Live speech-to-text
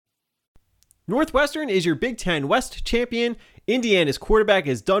Northwestern is your Big Ten West champion, Indiana's quarterback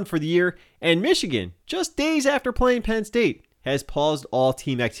is done for the year, and Michigan, just days after playing Penn State, has paused all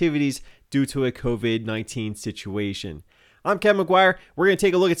team activities due to a COVID-19 situation. I'm Kevin McGuire. We're going to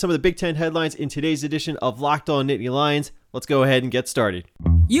take a look at some of the Big Ten headlines in today's edition of Locked On Nittany Lions. Let's go ahead and get started.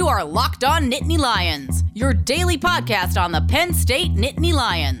 You are Locked On Nittany Lions, your daily podcast on the Penn State Nittany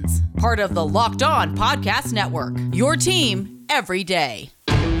Lions. Part of the Locked On Podcast Network, your team every day.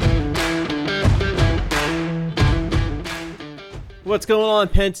 What's going on,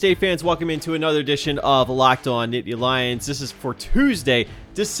 Penn State fans? Welcome into another edition of Locked On Nittany Lions. This is for Tuesday,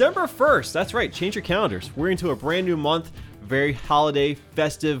 December 1st. That's right, change your calendars. We're into a brand new month. Very holiday,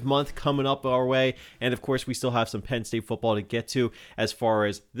 festive month coming up our way. And of course, we still have some Penn State football to get to as far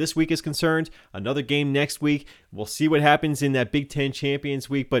as this week is concerned. Another game next week. We'll see what happens in that Big Ten Champions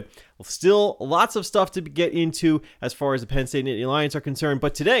Week, but still lots of stuff to get into as far as the Penn State Nittany Lions are concerned.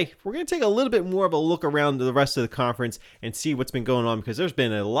 But today, we're going to take a little bit more of a look around the rest of the conference and see what's been going on, because there's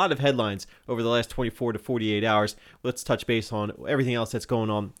been a lot of headlines over the last 24 to 48 hours. Let's touch base on everything else that's going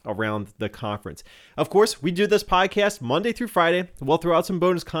on around the conference. Of course, we do this podcast Monday through Friday. We'll throw out some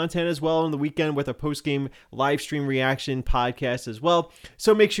bonus content as well on the weekend with a post-game live stream reaction podcast as well.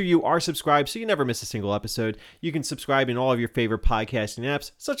 So make sure you are subscribed so you never miss a single episode. You can subscribe in all of your favorite podcasting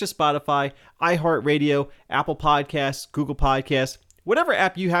apps, such as Spotify, iHeartRadio, Apple Podcasts, Google Podcasts. Whatever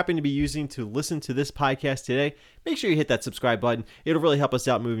app you happen to be using to listen to this podcast today, make sure you hit that subscribe button. It'll really help us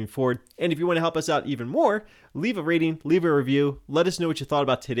out moving forward. And if you want to help us out even more, leave a rating, leave a review. Let us know what you thought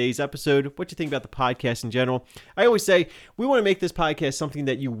about today's episode, what you think about the podcast in general. I always say we want to make this podcast something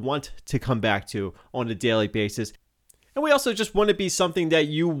that you want to come back to on a daily basis. And we also just want to be something that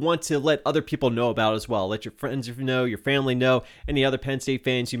you want to let other people know about as well. Let your friends know, your family know, any other Penn State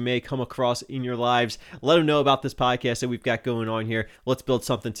fans you may come across in your lives. Let them know about this podcast that we've got going on here. Let's build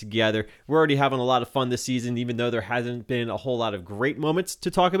something together. We're already having a lot of fun this season, even though there hasn't been a whole lot of great moments to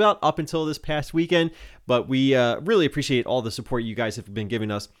talk about up until this past weekend. But we really appreciate all the support you guys have been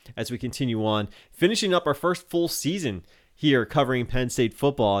giving us as we continue on, finishing up our first full season here covering Penn State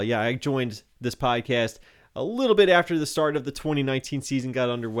football. Yeah, I joined this podcast a little bit after the start of the 2019 season got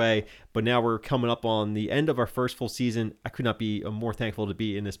underway, but now we're coming up on the end of our first full season. I could not be more thankful to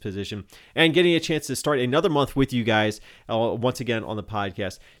be in this position and getting a chance to start another month with you guys once again on the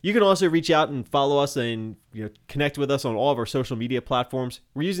podcast. You can also reach out and follow us and connect with us on all of our social media platforms.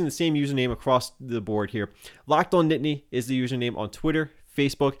 We're using the same username across the board here. Locked On Nittany is the username on Twitter,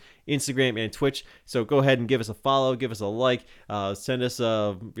 Facebook, Instagram, and Twitch. So go ahead and give us a follow, give us a like, send us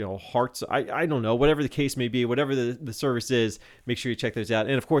hearts. I don't know, whatever the case may be, whatever the service is, make sure you check those out.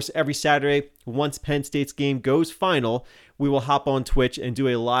 And of course, every Saturday, once Penn State's game goes final, we will hop on Twitch and do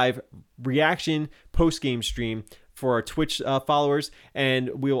a live reaction post-game stream for our Twitch followers, and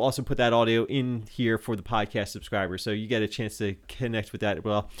we will also put that audio in here for the podcast subscribers, so you get a chance to connect with that as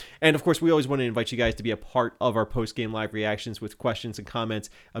well. And of course, we always want to invite you guys to be a part of our post-game live reactions with questions and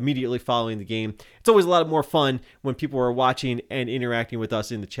comments immediately following the game. It's always a lot more fun when people are watching and interacting with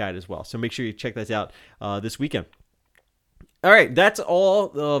us in the chat as well, so make sure you check that out this weekend. All right, that's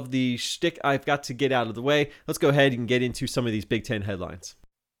all of the shtick I've got to get out of the way. Let's go ahead and get into some of these Big Ten headlines.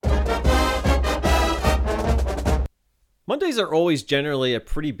 Mondays are always generally a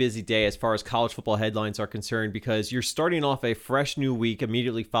pretty busy day as far as college football headlines are concerned, because you're starting off a fresh new week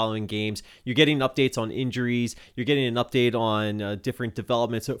immediately following games. You're getting updates on injuries. You're getting an update on different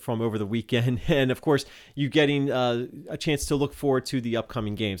developments from over the weekend. And of course, you're getting a chance to look forward to the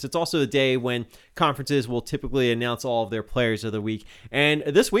upcoming games. It's also a day when conferences will typically announce all of their players of the week. And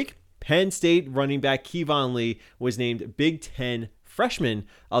this week, Penn State running back Keyvone Lee was named Big Ten Freshman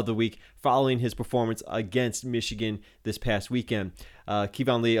of the Week following his performance against Michigan this past weekend.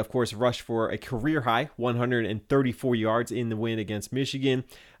 Keyvone Lee, of course, rushed for a career-high 134 yards in the win against Michigan.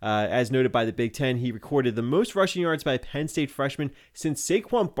 As noted by the Big Ten, he recorded the most rushing yards by a Penn State freshman since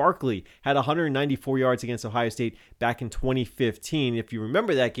Saquon Barkley had 194 yards against Ohio State back in 2015. If you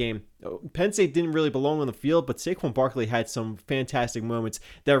remember that game, Penn State didn't really belong on the field, but Saquon Barkley had some fantastic moments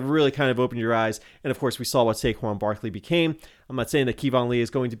that really kind of opened your eyes. And of course, we saw what Saquon Barkley became. I'm not saying that Keyvone Lee is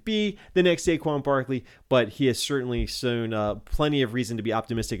going to be the next Saquon Barkley, but he has certainly shown plenty of reason to be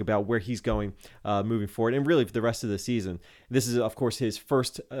optimistic about where he's going moving forward, and really for the rest of the season. This is, of course, his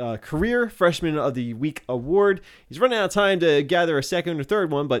first career Freshman of the Week award. He's running out of time to gather a second or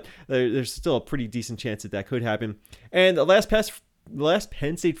third one, but there's still a pretty decent chance that could happen. And the last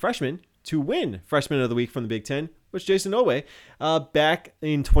Penn State freshman to win Freshman of the Week from the Big Ten was Jayson Oweh back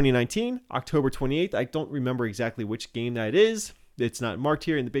in 2019, October 28th. I don't remember exactly which game that is. It's not marked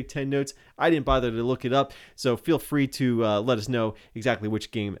here in the Big Ten notes. I didn't bother to look it up, so feel free to let us know exactly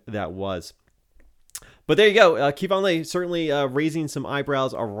which game that was. But there you go. Kevon Lee certainly raising some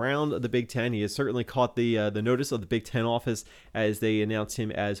eyebrows around the Big Ten. He has certainly caught the notice of the Big Ten office as they announced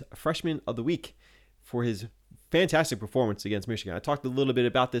him as Freshman of the Week for his fantastic performance against Michigan. I talked a little bit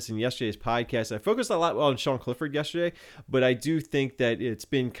about this in yesterday's podcast. I focused a lot on Sean Clifford yesterday, but I do think that it's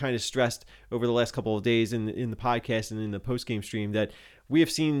been kind of stressed over the last couple of days in the podcast and in the post-game stream that we have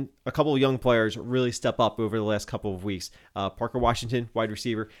seen a couple of young players really step up over the last couple of weeks. Parker Washington, wide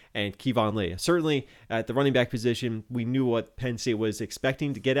receiver, and Kevon Lee. Certainly at the running back position, we knew what Penn State was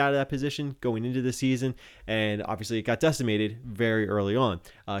expecting to get out of that position going into the season, and obviously it got decimated very early on.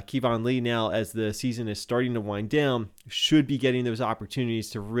 Kevon Lee now, as the season is starting to wind down, should be getting those opportunities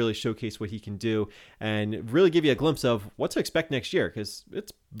to really showcase what he can do and really give you a glimpse of what to expect next year, because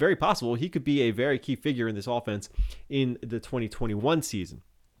it's very possible he could be a very key figure in this offense in the 2021 season.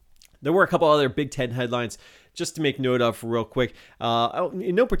 There were a couple other Big Ten headlines just to make note of real quick.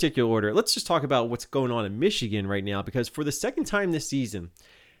 In no particular order, let's just talk about what's going on in Michigan right now, because for the second time this season,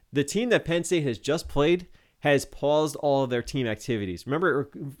 the team that Penn State has just played has paused all of their team activities. Remember,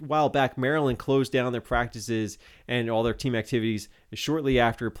 a while back, Maryland closed down their practices and all their team activities shortly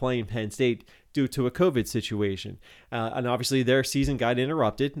after playing Penn State due to a COVID situation. And obviously, their season got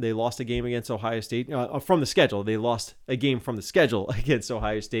interrupted. They lost a game against Ohio State from the schedule. They lost a game from the schedule against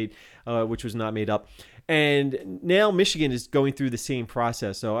Ohio State, which was not made up. And now Michigan is going through the same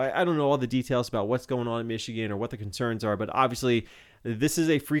process. So I don't know all the details about what's going on in Michigan or what the concerns are, but obviously, this is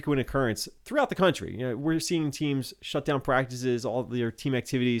a frequent occurrence throughout the country. We're seeing teams shut down practices, all their team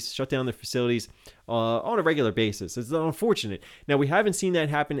activities, shut down their facilities on a regular basis. It's unfortunate. Now, we haven't seen that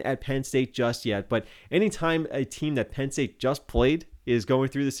happen at Penn State just yet, but anytime a team that Penn State just played is going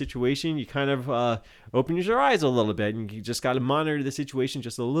through the situation, you kind of open your eyes a little bit, and you just got to monitor the situation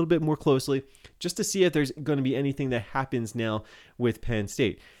just a little bit more closely just to see if there's going to be anything that happens now with Penn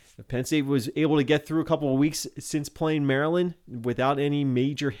State. Penn State was able to get through a couple of weeks since playing Maryland without any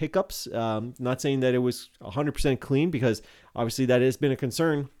major hiccups. Not saying that it was 100% clean, because obviously that has been a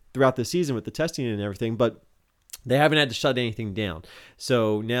concern throughout the season with the testing and everything, but they haven't had to shut anything down.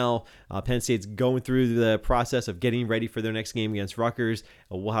 So now Penn State's going through the process of getting ready for their next game against Rutgers.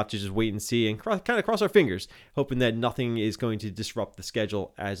 We'll have to just wait and see and kind of cross our fingers, hoping that nothing is going to disrupt the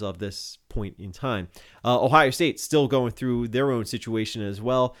schedule as of this point in time. Ohio State still going through their own situation as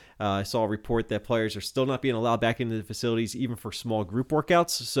well. I saw a report that players are still not being allowed back into the facilities, even for small group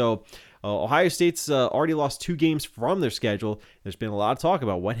workouts. So Ohio State's already lost 2 games from their schedule. There's been a lot of talk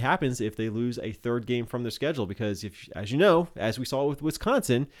about what happens if they lose a third game from their schedule, because if, as you know, as we saw with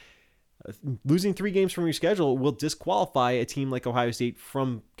Wisconsin, losing 3 games from your schedule will disqualify a team like Ohio State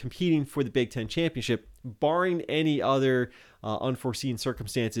from competing for the Big Ten championship, barring any other unforeseen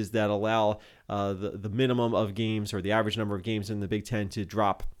circumstances that allow the minimum of games or the average number of games in the Big Ten to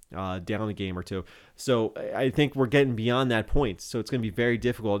drop down a game or two. So I think we're getting beyond that point. So it's going to be very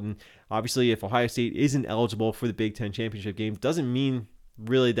difficult. And obviously, if Ohio State isn't eligible for the Big Ten championship game, doesn't mean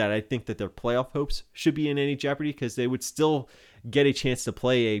really that I think that their playoff hopes should be in any jeopardy, because they would still get a chance to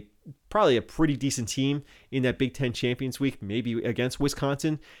play probably a pretty decent team in that Big Ten Champions Week, maybe against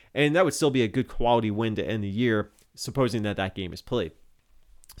Wisconsin, and that would still be a good quality win to end the year, supposing that game is played.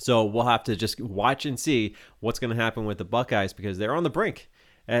 So we'll have to just watch and see what's going to happen with the Buckeyes, because they're on the brink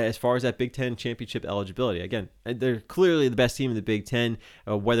as far as that Big Ten championship eligibility. Again, they're clearly the best team in the Big Ten.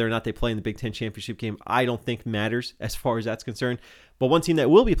 Whether or not they play in the Big Ten championship game, I don't think matters as far as that's concerned. But one team that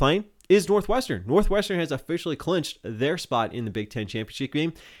will be playing is Northwestern. Northwestern has officially clinched their spot in the Big Ten championship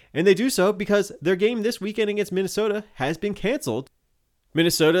game, and they do so because their game this weekend against Minnesota has been canceled.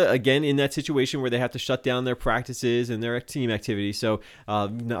 Minnesota, again, in that situation where they have to shut down their practices and their team activities. So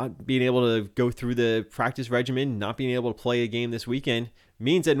not being able to go through the practice regimen, not being able to play a game this weekend,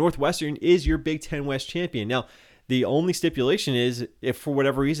 means that Northwestern is your Big Ten West champion. Now, the only stipulation is if for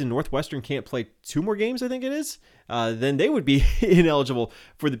whatever reason Northwestern can't play 2 more games, I think it is, then they would be ineligible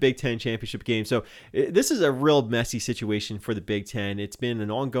for the Big Ten championship game. So this is a real messy situation for the Big Ten. It's been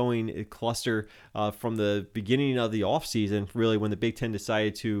an ongoing cluster from the beginning of the offseason, really, when the Big Ten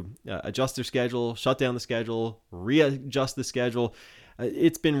decided to adjust their schedule, shut down the schedule, readjust the schedule.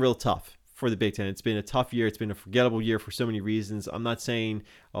 It's been real tough for the Big Ten. It's been a tough year. It's been a forgettable year for so many reasons. I'm not saying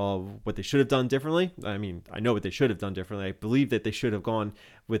what they should have done differently. I mean, I know what they should have done differently. I believe that they should have gone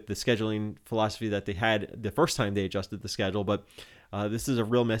with the scheduling philosophy that they had the first time they adjusted the schedule, but this is a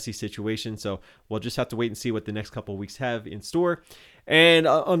real messy situation, so we'll just have to wait and see what the next couple of weeks have in store. And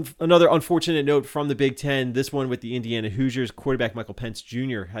another unfortunate note from the Big Ten, this one with the Indiana Hoosiers. Quarterback Michael Penix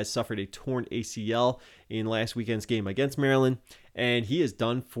Jr. has suffered a torn ACL in last weekend's game against Maryland, and he is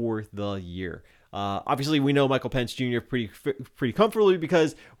done for the year. Obviously, we know Michael Penix Jr. pretty comfortably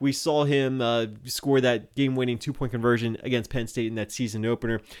because we saw him score that game-winning 2-point conversion against Penn State in that season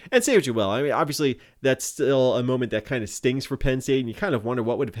opener. And say what you will, I mean, obviously, that's still a moment that kind of stings for Penn State, and you kind of wonder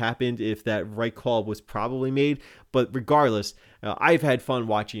what would have happened if that right call was probably made. But regardless, I've had fun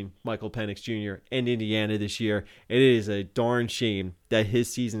watching Michael Penix Jr. and Indiana this year. It is a darn shame that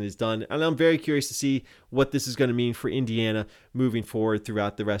his season is done, and I'm very curious to see what this is going to mean for Indiana moving forward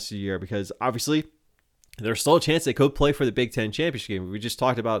throughout the rest of the year, because obviously there's still a chance they could play for the Big Ten championship game. We just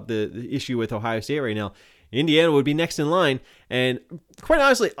talked about the issue with Ohio State right now. Indiana would be next in line, and quite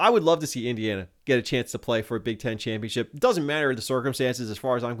honestly, I would love to see Indiana get a chance to play for a Big Ten championship. It doesn't matter the circumstances as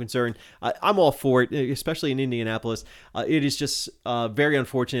far as I'm concerned. I'm all for it, especially in Indianapolis. It is just very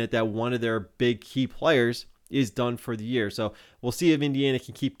unfortunate that one of their big key players is done for the year. So we'll see if Indiana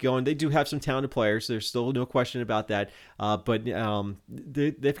can keep going. They do have some talented players. There's still no question about that. But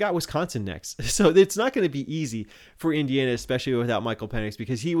they've got Wisconsin next. So it's not going to be easy for Indiana, especially without Michael Penix,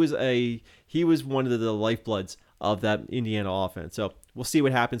 because he was one of the lifebloods of that Indiana offense. So we'll see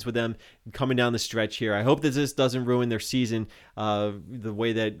what happens with them coming down the stretch here. I hope that this doesn't ruin their season the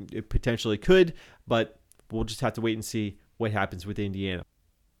way that it potentially could, but we'll just have to wait and see what happens with Indiana.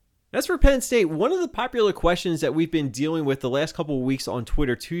 As for Penn State, one of the popular questions that we've been dealing with the last couple of weeks on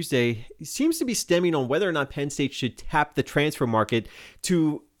Twitter Tuesday seems to be stemming on whether or not Penn State should tap the transfer market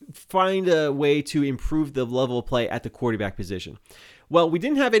to find a way to improve the level of play at the quarterback position. Well, we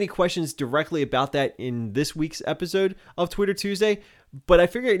didn't have any questions directly about that in this week's episode of Twitter Tuesday, but I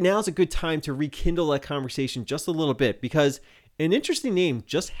figured now's a good time to rekindle that conversation just a little bit, because an interesting name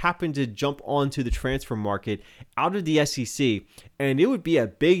just happened to jump onto the transfer market out of the SEC, and it would be a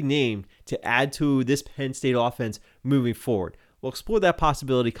big name to add to this Penn State offense moving forward. We'll explore that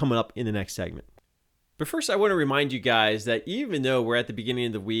possibility coming up in the next segment. But first, I want to remind you guys that even though we're at the beginning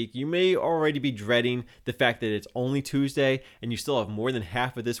of the week, you may already be dreading the fact that it's only Tuesday and you still have more than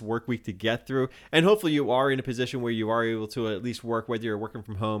half of this work week to get through. And hopefully you are in a position where you are able to at least work, whether you're working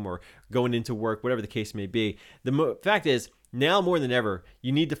from home or going into work, whatever the case may be. The fact is, now more than ever,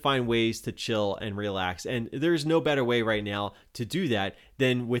 you need to find ways to chill and relax. And there's no better way right now to do that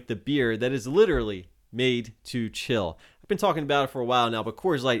than with the beer that is literally made to chill. I've been talking about it for a while now, but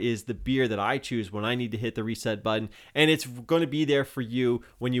Coors Light is the beer that I choose when I need to hit the reset button, and it's going to be there for you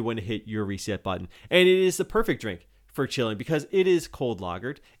when you want to hit your reset button. And it is the perfect drink for chilling because it is cold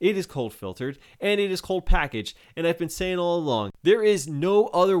lagered, it is cold filtered, and it is cold packaged. And I've been saying all along, there is no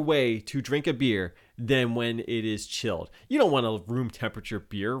other way to drink a beer than when it is chilled. You don't want a room temperature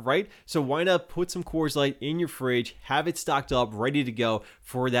beer, right? So why not put some Coors Light in your fridge, have it stocked up, ready to go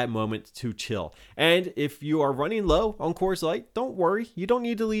for that moment to chill. And if you are running low on Coors Light, don't worry. You don't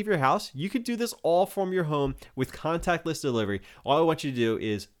need to leave your house. You could do this all from your home with contactless delivery. All I want you to do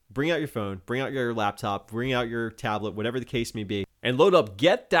is bring out your phone, bring out your laptop, bring out your tablet, whatever the case may be, and load up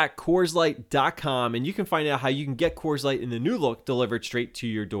get.CoorsLight.com, and you can find out how you can get Coors Light in the new look delivered straight to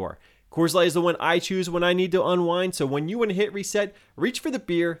your door. Coors Light is the one I choose when I need to unwind, so when you want to hit reset, reach for the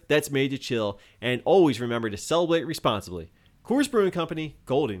beer that's made to chill, and always remember to celebrate responsibly. Coors Brewing Company,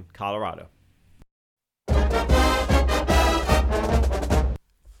 Golden, Colorado.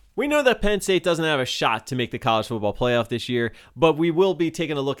 We know that Penn State doesn't have a shot to make the college football playoff this year, but we will be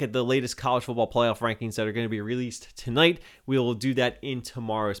taking a look at the latest college football playoff rankings that are going to be released tonight. We will do that in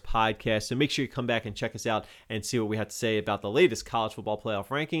tomorrow's podcast, so make sure you come back and check us out and see what we have to say about the latest college football playoff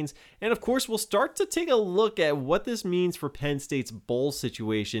rankings. And of course, we'll start to take a look at what this means for Penn State's bowl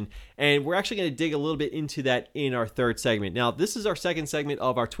situation, and we're actually going to dig a little bit into that in our third segment. Now, this is our second segment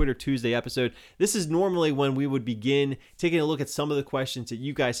of our Twitter Tuesday episode. This is normally when we would begin taking a look at some of the questions that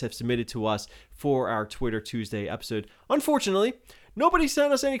you guys have submitted to us for our Twitter Tuesday episode. Unfortunately, nobody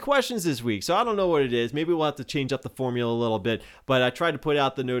sent us any questions this week, so I don't know what it is. Maybe we'll have to change up the formula a little bit, but I tried to put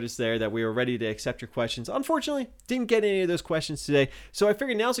out the notice there that we were ready to accept your questions. Unfortunately, didn't get any of those questions today, so I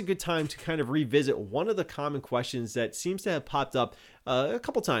figured now's a good time to kind of revisit one of the common questions that seems to have popped up a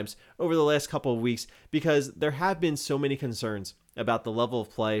couple times over the last couple of weeks, because there have been so many concerns about the level of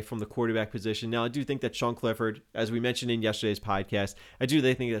play from the quarterback position. Now, I do think that Sean Clifford, as we mentioned in yesterday's podcast, I do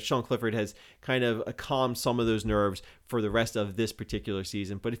think that Sean Clifford has kind of calmed some of those nerves for the rest of this particular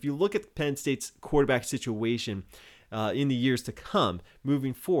season. But if you look at Penn State's quarterback situation in the years to come,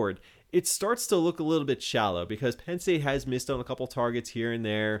 moving forward, it starts to look a little bit shallow because Penn State has missed on a couple targets here and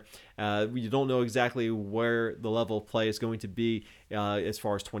there. You don't know exactly where the level of play is going to be as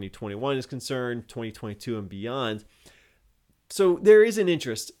far as 2021 is concerned, 2022 and beyond. So there is an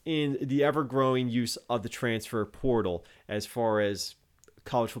interest in the ever-growing use of the transfer portal as far as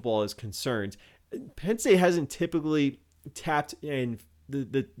college football is concerned. Penn State hasn't typically tapped and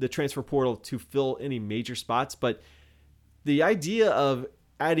the transfer portal to fill any major spots, but the idea of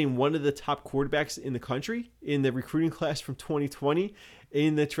adding one of the top quarterbacks in the country in the recruiting class from 2020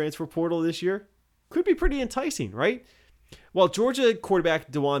 in the transfer portal this year could be pretty enticing, right? Well, Georgia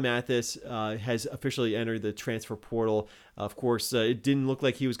quarterback D'Wan Mathis has officially entered the transfer portal. Of course, it didn't look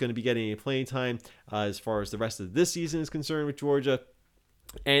like he was going to be getting any playing time as far as the rest of this season is concerned with Georgia.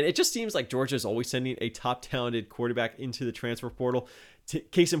 And it just seems like Georgia is always sending a top talented quarterback into the transfer portal.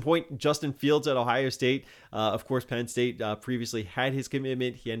 Case in point, Justin Fields at Ohio State. Of course, Penn State previously had his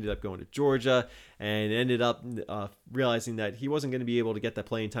commitment. He ended up going to Georgia and ended up realizing that he wasn't going to be able to get the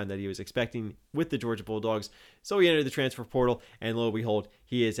playing time that he was expecting with the Georgia Bulldogs. So he entered the transfer portal, and lo and behold,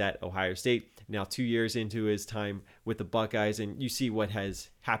 he is at Ohio State. Now 2 years into his time with the Buckeyes, and you see what has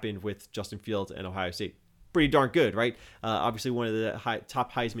happened with Justin Fields and Ohio State. Pretty darn good, right? Obviously one of the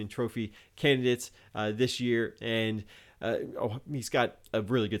top Heisman Trophy candidates this year, and he's got a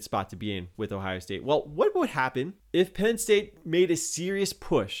really good spot to be in with Ohio State. Well, what would happen if Penn State made a serious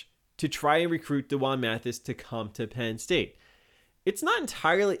push to try and recruit D'Wan Mathis to come to Penn State? It's not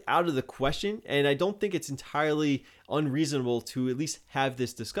entirely out of the question, and I don't think it's entirely unreasonable to at least have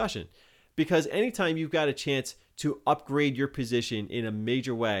this discussion. Because anytime you've got a chance to upgrade your position in a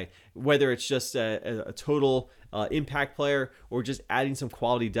major way, whether it's just a total impact player or just adding some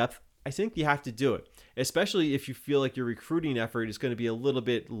quality depth, I think you have to do it, especially if you feel like your recruiting effort is going to be a little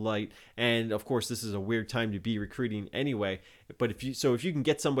bit light. And of course, this is a weird time to be recruiting anyway. But if you can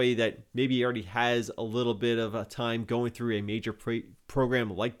get somebody that maybe already has a little bit of a time going through a major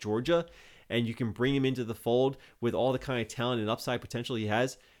program like Georgia, and you can bring him into the fold with all the kind of talent and upside potential he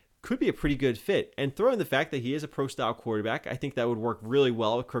has, could be a pretty good fit. And throw in the fact that he is a pro-style quarterback, I think that would work really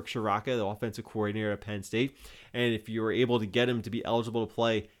well with Kirk Ciarrocca, the offensive coordinator at Penn State. And if you were able to get him to be eligible to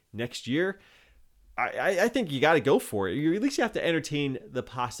play next year, I think you got to go for it. You at least have to entertain the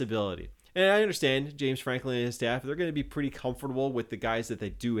possibility. And I understand James Franklin and his staff, they're going to be pretty comfortable with the guys that they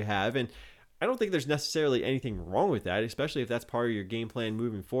do have. And I don't think there's necessarily anything wrong with that, especially if that's part of your game plan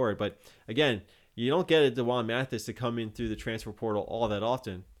moving forward. But again, you don't get a D'Wan Mathis to come in through the transfer portal all that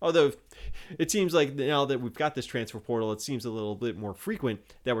often. Although it seems like now that we've got this transfer portal, it seems a little bit more frequent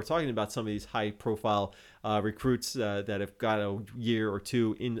that we're talking about some of these high-profile recruits that have got a year or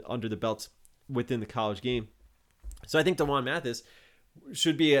two in under the belts within the college game. So I think D'Wan Mathis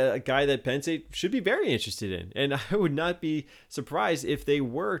should be a guy that Penn State should be very interested in. And I would not be surprised if they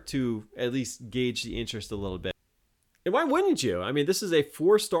were to at least gauge the interest a little bit. And why wouldn't you? I mean, this is a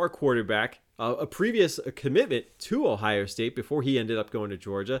 4-star quarterback, a previous commitment to Ohio State before he ended up going to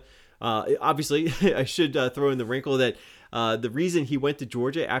Georgia. Obviously, I should throw in the wrinkle that the reason he went to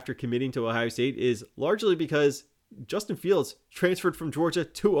Georgia after committing to Ohio State is largely because Justin Fields transferred from Georgia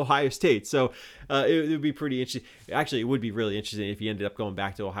to Ohio State. So it would be pretty interesting. Actually, it would be really interesting if he ended up going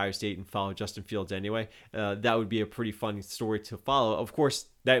back to Ohio State and followed Justin Fields anyway. That would be a pretty fun story to follow. Of course,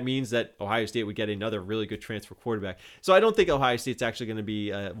 that means that Ohio State would get another really good transfer quarterback. So I don't think Ohio State's actually going to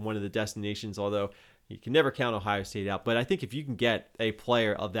be one of the destinations, although you can never count Ohio State out. But I think if you can get a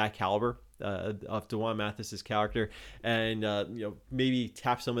player of that caliber, of D'Wan Mathis's character, and maybe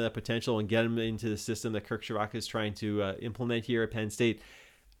tap some of that potential and get him into the system that Kirk Ciarrocca is trying to implement here at Penn State,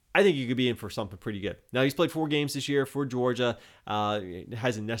 I think you could be in for something pretty good. Now, he's played 4 games this year for Georgia. It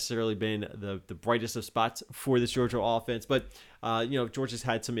hasn't necessarily been the brightest of spots for this Georgia offense, but Georgia's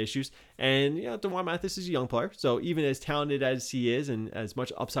had some issues. And D'Wan Mathis is a young player, so even as talented as he is and as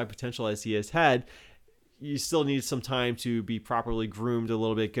much upside potential as he has had, you still need some time to be properly groomed a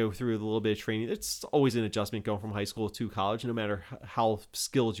little bit, go through a little bit of training. It's always an adjustment going from high school to college, no matter how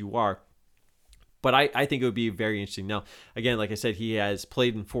skilled you are. But I think it would be very interesting. Now, again, like I said, he has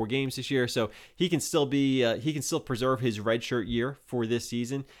played in 4 games this year, so he can still preserve his redshirt year for this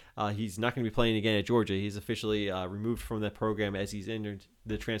season. He's not going to be playing again at Georgia. He's officially removed from that program as he's entered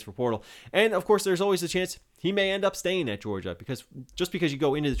the transfer portal. And of course, there's always a chance he may end up staying at Georgia, because just because you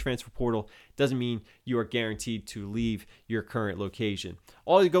go into the transfer portal doesn't mean you are guaranteed to leave your current location.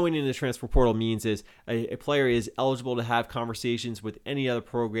 All going into the transfer portal means is a player is eligible to have conversations with any other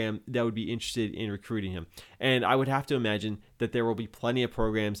program that would be interested in recruiting him. And I would have to imagine that there will be plenty of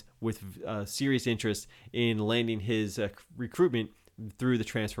programs with serious interest in landing his recruitment through the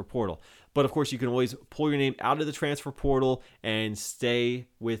transfer portal. But of course, you can always pull your name out of the transfer portal and stay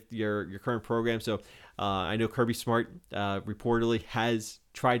with your current program. So I know Kirby Smart reportedly has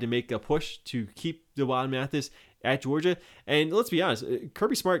tried to make a push to keep D'Wan Mathis at Georgia. And let's be honest,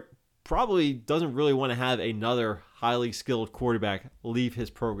 Kirby Smart probably doesn't really want to have another highly skilled quarterback leave his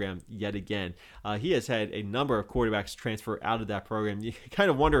program yet again. He has had a number of quarterbacks transfer out of that program. You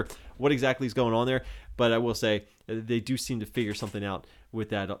kind of wonder what exactly is going on there, but I will say they do seem to figure something out with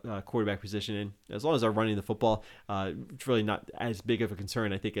that quarterback position. And as long as they're running the football, it's really not as big of a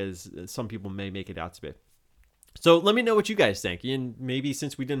concern, I think, as some people may make it out to be. So let me know what you guys think. And maybe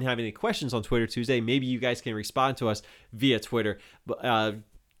since we didn't have any questions on Twitter Tuesday, maybe you guys can respond to us via Twitter.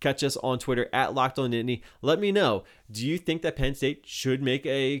 Catch us on Twitter at Locked On Nittany. Let me know, do you think that Penn State should make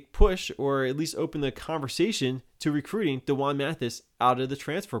a push or at least open the conversation to recruiting D'Wan Mathis out of the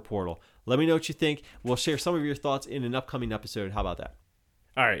transfer portal? Let me know what you think. We'll share some of your thoughts in an upcoming episode. How about that?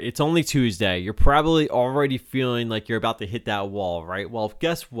 All right, it's only Tuesday. You're probably already feeling like you're about to hit that wall, right? Well,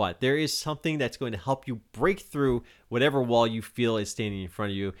 guess what? There is something that's going to help you break through whatever wall you feel is standing in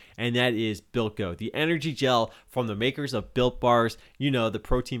front of you, and that is Built Go, the energy gel from the makers of Built Bars. You know, the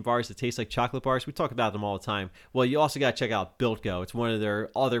protein bars that taste like chocolate bars. We talk about them all the time. Well, you also got to check out Built Go. It's one of their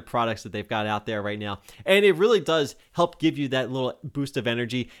other products that they've got out there right now, and it really does help give you that little boost of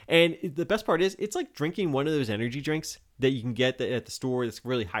energy. And the best part is, it's like drinking one of those energy drinks that you can get at the store that's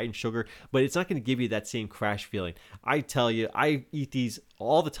really high in sugar, but it's not going to give you that same crash feeling. I tell you, I eat these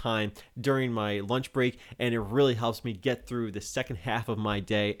all the time during my lunch break, and it really helps me get through the second half of my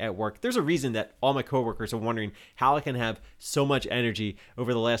day at work. There's a reason that all my coworkers are wondering how I can have so much energy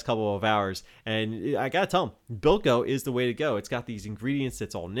over the last couple of hours, and I gotta tell them, Built Go is the way to go. It's got these ingredients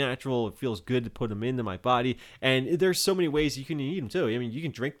that's all natural. It feels good to put them into my body, and there's so many ways you can eat them too. I mean, you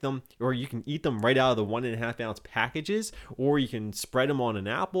can drink them, or you can eat them right out of the 1.5 ounce packages, or you can spread them on an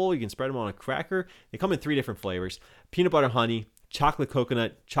apple, you can spread them on a cracker. They come in 3 different flavors: peanut butter honey, chocolate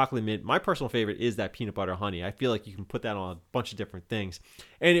coconut, chocolate mint. My personal favorite is that peanut butter honey. I feel like you can put that on a bunch of different things,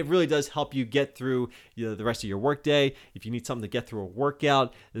 and it really does help you get through the rest of your work day. If you need something to get through a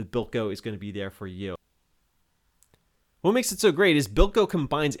workout, the Built Go is going to be there for you. What makes it so great is Built Go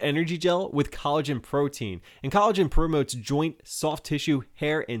combines energy gel with collagen protein, and collagen promotes joint, soft tissue,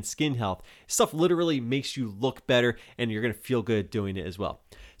 hair, and skin health. Stuff literally makes you look better, and you're going to feel good doing it as well.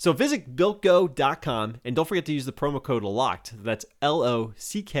 So visit BuiltGo.com, and don't forget to use the promo code LOCKED, that's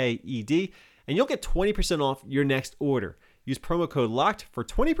LOCKED, and you'll get 20% off your next order. Use promo code LOCKED for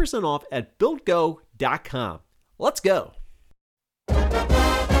 20% off at BuiltGo.com. Let's go.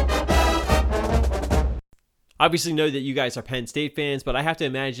 Obviously know that you guys are Penn State fans, but I have to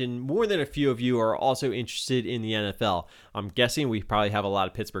imagine more than a few of you are also interested in the NFL. I'm guessing we probably have a lot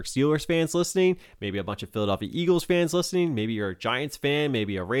of Pittsburgh Steelers fans listening, maybe a bunch of Philadelphia Eagles fans listening, maybe you're a Giants fan,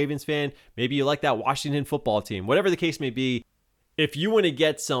 maybe a Ravens fan, maybe you like that Washington football team. Whatever the case may be, if you want to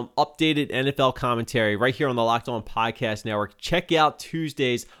get some updated NFL commentary right here on the Locked On Podcast Network, check out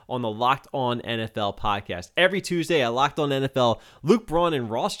Tuesdays on the Locked On NFL Podcast. Every Tuesday at Locked On NFL, Luke Braun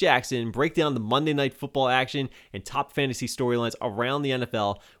and Ross Jackson break down the Monday Night Football action and top fantasy storylines around the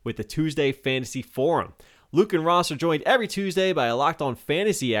NFL with the Tuesday Fantasy Forum. Luke and Ross are joined every Tuesday by a Locked On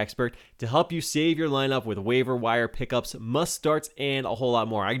fantasy expert to help you save your lineup with waiver wire pickups, must starts, and a whole lot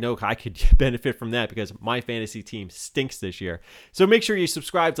more. I know I could benefit from that because my fantasy team stinks this year. So make sure you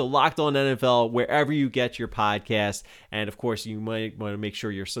subscribe to Locked On NFL wherever you get your podcast. And of course, you might want to make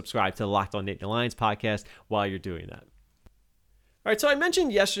sure you're subscribed to the Locked On Nittany Lions podcast while you're doing that. All right, so I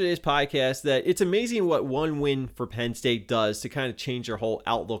mentioned yesterday's podcast that it's amazing what one win for Penn State does to kind of change your whole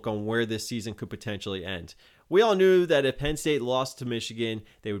outlook on where this season could potentially end. We all knew that if Penn State lost to Michigan,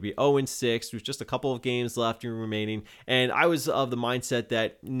 they would be 0-6 with just a couple of games left remaining. And I was of the mindset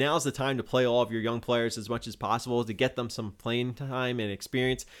that now's the time to play all of your young players as much as possible to get them some playing time and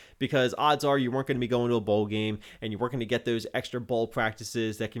experience, because odds are you weren't going to be going to a bowl game and you weren't going to get those extra bowl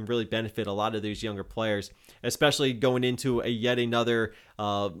practices that can really benefit a lot of those younger players, especially going into a yet another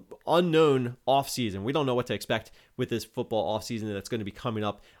unknown offseason. We don't know what to expect with this football offseason that's going to be coming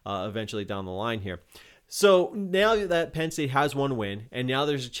up eventually down the line here. So now that Penn State has one win, and now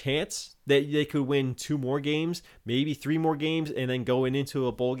there's a chance that they could win 2 more games, maybe 3 more games, and then going into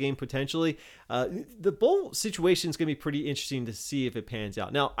a bowl game potentially. The bowl situation is going to be pretty interesting to see if it pans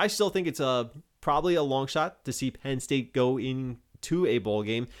out. Now, I still think it's probably a long shot to see Penn State go into a bowl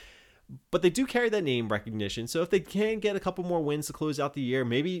game, but they do carry that name recognition. So if they can get a couple more wins to close out the year,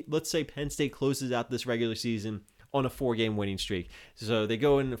 maybe let's say Penn State closes out this regular season on a 4-game winning streak. So they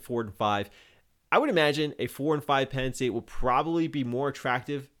go in 4-5. I would imagine a 4-5 Penn State will probably be more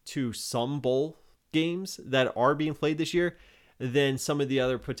attractive to some bowl games that are being played this year than some of the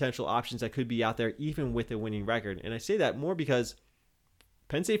other potential options that could be out there, even with a winning record. And I say that more because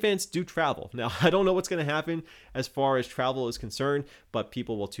Penn State fans do travel. Now, I don't know what's going to happen as far as travel is concerned, but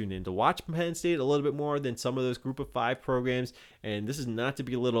people will tune in to watch Penn State a little bit more than some of those Group of 5 programs. And this is not to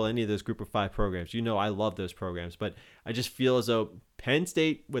belittle any of those Group of 5 programs. You know I love those programs, but I just feel as though Penn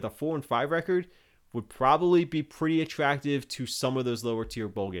State with a 4-5 record would probably be pretty attractive to some of those lower tier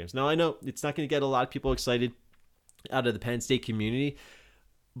bowl games. Now, I know it's not going to get a lot of people excited out of the Penn State community,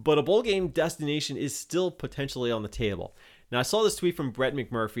 but a bowl game destination is still potentially on the table. Now, I saw this tweet from Brett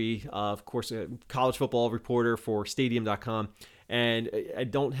McMurphy, of course, a college football reporter for Stadium.com, and I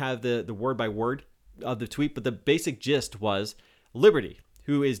don't have the word by word of the tweet, but the basic gist was Liberty,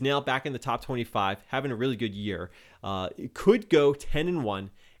 who is now back in the top 25, having a really good year, could go 10-1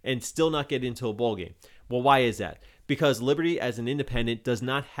 and still not get into a bowl game. Well, why is that? Because Liberty, as an independent, does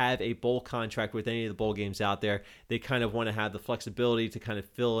not have a bowl contract with any of the bowl games out there. They kind of want to have the flexibility to kind of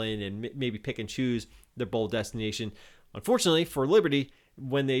fill in and maybe pick and choose their bowl destination. Unfortunately for Liberty,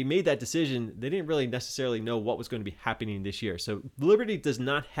 when they made that decision, they didn't really necessarily know what was going to be happening this year. So Liberty does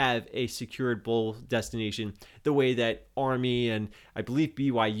not have a secured bowl destination the way that Army and I believe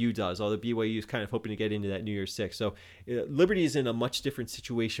BYU does, although BYU is kind of hoping to get into that New Year's Six. So Liberty is in a much different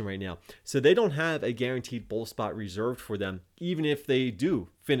situation right now. So they don't have a guaranteed bowl spot reserved for them, even if they do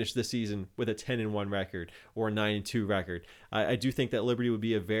finish the season with a 10-1 record or a 9-2 record. I do think that Liberty would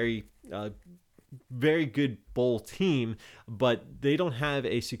be a very good bowl team, but they don't have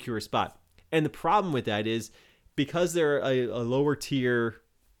a secure spot. And the problem with that is because they're a lower tier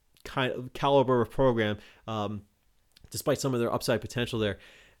kind of caliber of program, despite some of their upside potential there,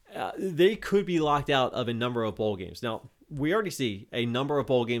 they could be locked out of a number of bowl games. Now, we already see a number of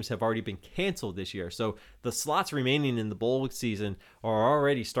bowl games have already been canceled this year. So the slots remaining in the bowl season are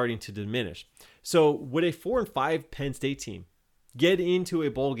already starting to diminish. So would a 4-5 Penn State team get into a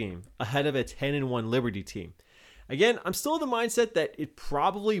bowl game ahead of a 10-1 Liberty team? Again, I'm still in the mindset that it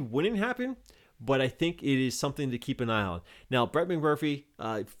probably wouldn't happen, but I think it is something to keep an eye on. Now, Brett McMurphy,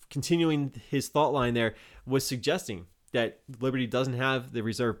 continuing his thought line there, was suggesting that Liberty doesn't have the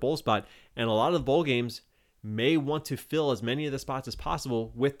reserve bowl spot, and a lot of the bowl games may want to fill as many of the spots as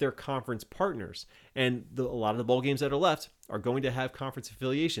possible with their conference partners. And a lot of the bowl games that are left are going to have conference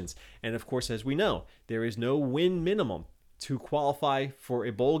affiliations. And of course, as we know, there is no win minimum to qualify for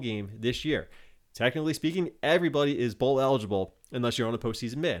a bowl game this year. Technically speaking, everybody is bowl eligible unless you're on a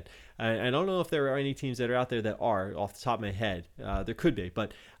postseason bid. I don't know if there are any teams that are out there that are, off the top of my head. There could be,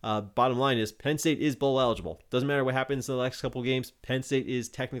 but bottom line is Penn State is bowl eligible. Doesn't matter what happens in the next couple of games, Penn State is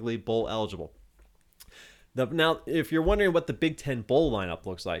technically bowl eligible. Now, if you're wondering what the Big Ten Bowl lineup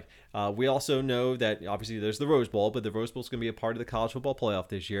looks like, we also know that obviously there's the Rose Bowl, but the Rose Bowl is going to be a part of the college football playoff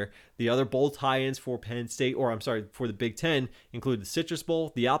this year. The other bowl tie-ins for Penn State, for the Big Ten, include the Citrus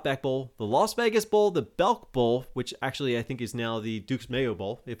Bowl, the Outback Bowl, the Las Vegas Bowl, the Belk Bowl, which actually I think is now the Duke's Mayo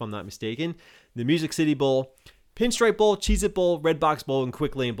Bowl, if I'm not mistaken, the Music City Bowl, Pinstripe Bowl, Cheez-It Bowl, Red Box Bowl, and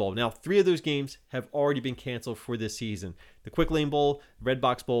Quick Lane Bowl. Now, 3 of those games have already been canceled for this season. The Quick Lane Bowl, Red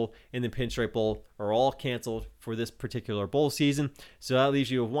Box Bowl, and the Pinstripe Bowl are all canceled for this particular bowl season. So that leaves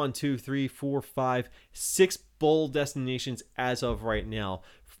you with 1, 2, 3, 4, 5, 6 bowl destinations as of right now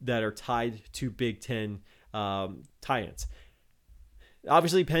that are tied to Big Ten tie-ins.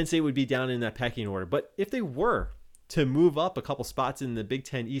 Obviously, Penn State would be down in that pecking order, but if they were to move up a couple spots in the Big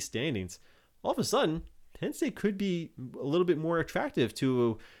Ten East standings, all of a sudden, Penn State could be a little bit more attractive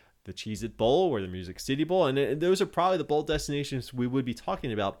to the Cheez-It Bowl or the Music City Bowl. And those are probably the bowl destinations we would be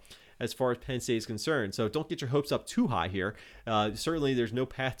talking about as far as Penn State is concerned. So don't get your hopes up too high here. Certainly, there's no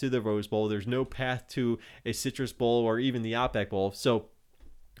path to the Rose Bowl. There's no path to a Citrus Bowl or even the Outback Bowl. So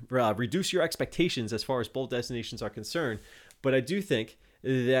reduce your expectations as far as bowl destinations are concerned. But I do think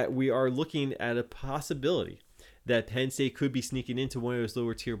that we are looking at a possibility that Penn State could be sneaking into one of those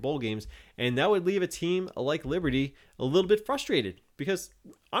lower tier bowl games, and that would leave a team like Liberty a little bit frustrated because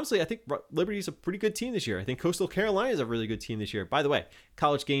honestly, I think Liberty is a pretty good team this year. I think Coastal Carolina is a really good team this year. By the way,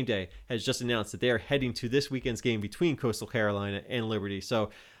 College Game Day has just announced that they are heading to this weekend's game between Coastal Carolina and Liberty,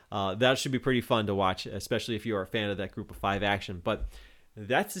 so that should be pretty fun to watch, especially if you're a fan of that Group of 5 action. But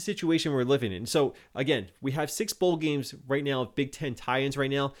that's the situation we're living in. So again, we have 6 bowl games right now, Big Ten tie-ins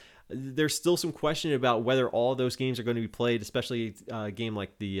right now. There's still some question about whether all those games are going to be played, especially a game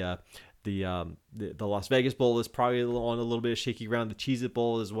like the Las Vegas Bowl is probably on a little bit of shaky ground. The Cheez-It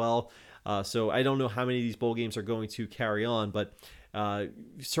Bowl as well. So I don't know how many of these bowl games are going to carry on, but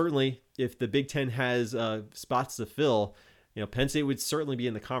certainly if the Big Ten has spots to fill, Penn State would certainly be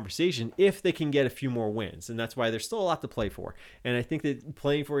in the conversation if they can get a few more wins, and that's why there's still a lot to play for. And I think that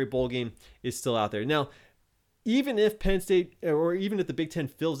playing for a bowl game is still out there now. Even if Penn State, or even if the Big Ten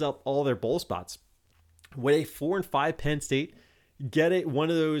fills out all their bowl spots, would a 4-5 Penn State get one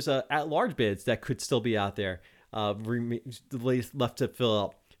of those at-large bids that could still be out there left to fill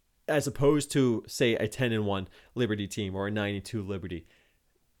out, as opposed to, say, a 10-1 Liberty team or a 9-2 Liberty?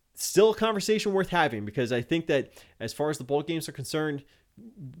 Still a conversation worth having, because I think that as far as the bowl games are concerned,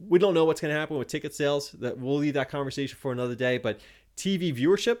 we don't know what's going to happen with ticket sales. That we'll leave that conversation for another day. But TV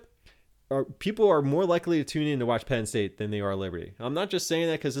viewership, people are more likely to tune in to watch Penn State than they are Liberty. I'm not just saying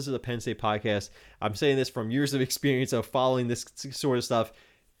that because this is a Penn State podcast. I'm saying this from years of experience of following this sort of stuff.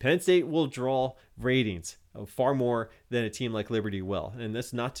 Penn State will draw ratings far more than a team like Liberty will. And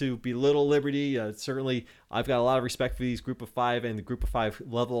that's not to belittle Liberty. Certainly, I've got a lot of respect for these Group of Five and the Group of Five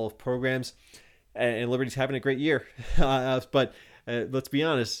level of programs. And Liberty's having a great year. But let's be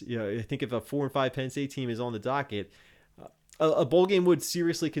honest. I think if a 4-5 Penn State team is on the docket, a bowl game would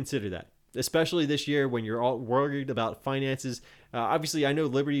seriously consider that. Especially this year when you're all worried about finances. Obviously, I know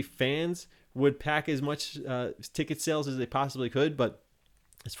Liberty fans would pack as much ticket sales as they possibly could, but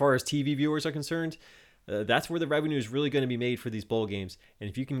as far as TV viewers are concerned, that's where the revenue is really going to be made for these bowl games. And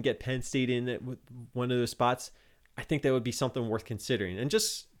if you can get Penn State in at one of those spots, I think that would be something worth considering. And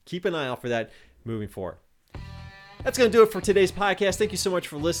just keep an eye out for that moving forward. That's going to do it for today's podcast. Thank you so much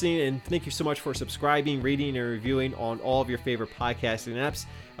for listening, and thank you so much for subscribing, rating, and reviewing on all of your favorite podcasting apps.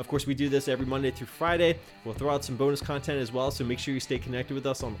 Of course, we do this every Monday through Friday. We'll throw out some bonus content as well, so make sure you stay connected with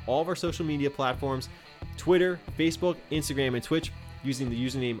us on all of our social media platforms, Twitter, Facebook, Instagram, and Twitch, using the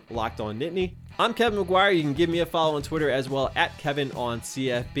username LockedOnNittany. I'm Kevin McGuire. You can give me a follow on Twitter as well, at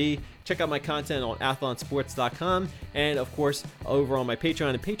KevinOnCFB. Check out my content on athlonsports.com, and of course, over on my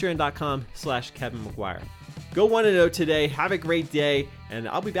Patreon at patreon.com/Kevin McGuire. Go 1-0 today. Have a great day. And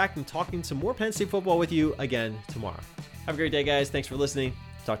I'll be back and talking some more Penn State football with you again tomorrow. Have a great day, guys. Thanks for listening.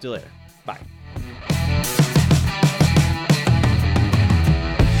 Talk to you later. Bye.